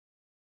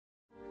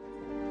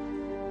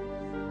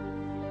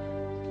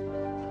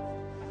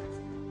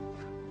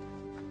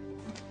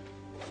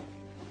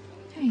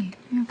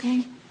You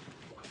okay?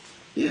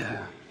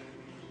 Yeah.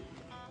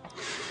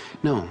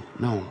 No.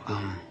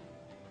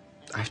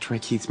 I have to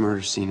write Keith's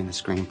murder scene in the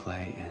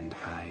screenplay, and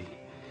I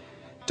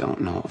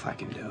don't know if I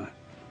can do it.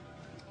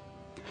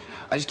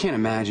 I just can't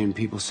imagine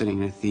people sitting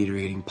in a theater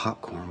eating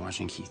popcorn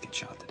watching Keith get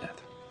shot to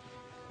death.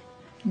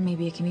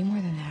 Maybe it can be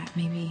more than that.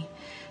 Maybe,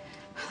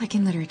 like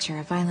in literature,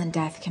 a violent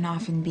death can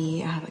often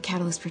be a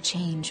catalyst for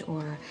change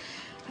or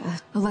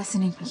a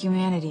lesson in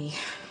humanity.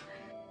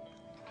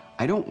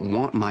 I don't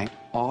want my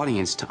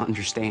audience to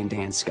understand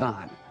Dan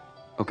Scott,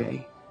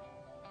 okay?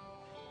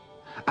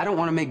 I don't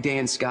want to make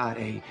Dan Scott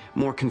a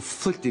more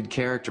conflicted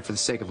character for the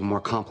sake of a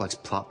more complex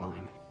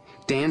plotline.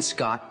 Dan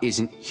Scott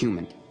isn't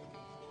human.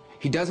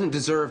 He doesn't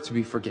deserve to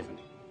be forgiven.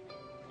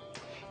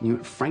 And you know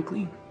what,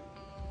 frankly,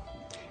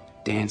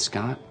 Dan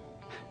Scott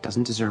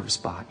doesn't deserve a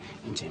spot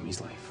in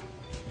Jamie's life.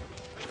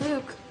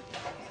 Luke.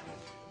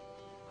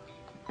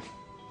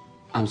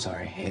 I'm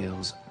sorry,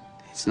 Hales.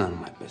 It's none of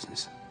my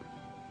business.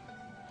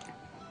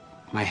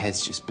 My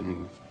head's just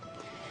been...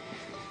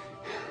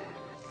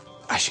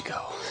 I should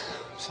go.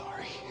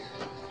 Sorry.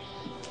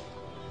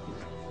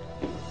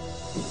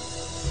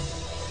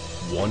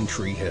 One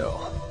Tree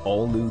Hill.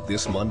 All new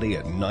this Monday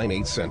at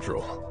 9/8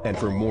 Central. And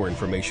for more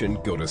information,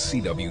 go to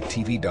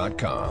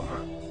CWTV.com.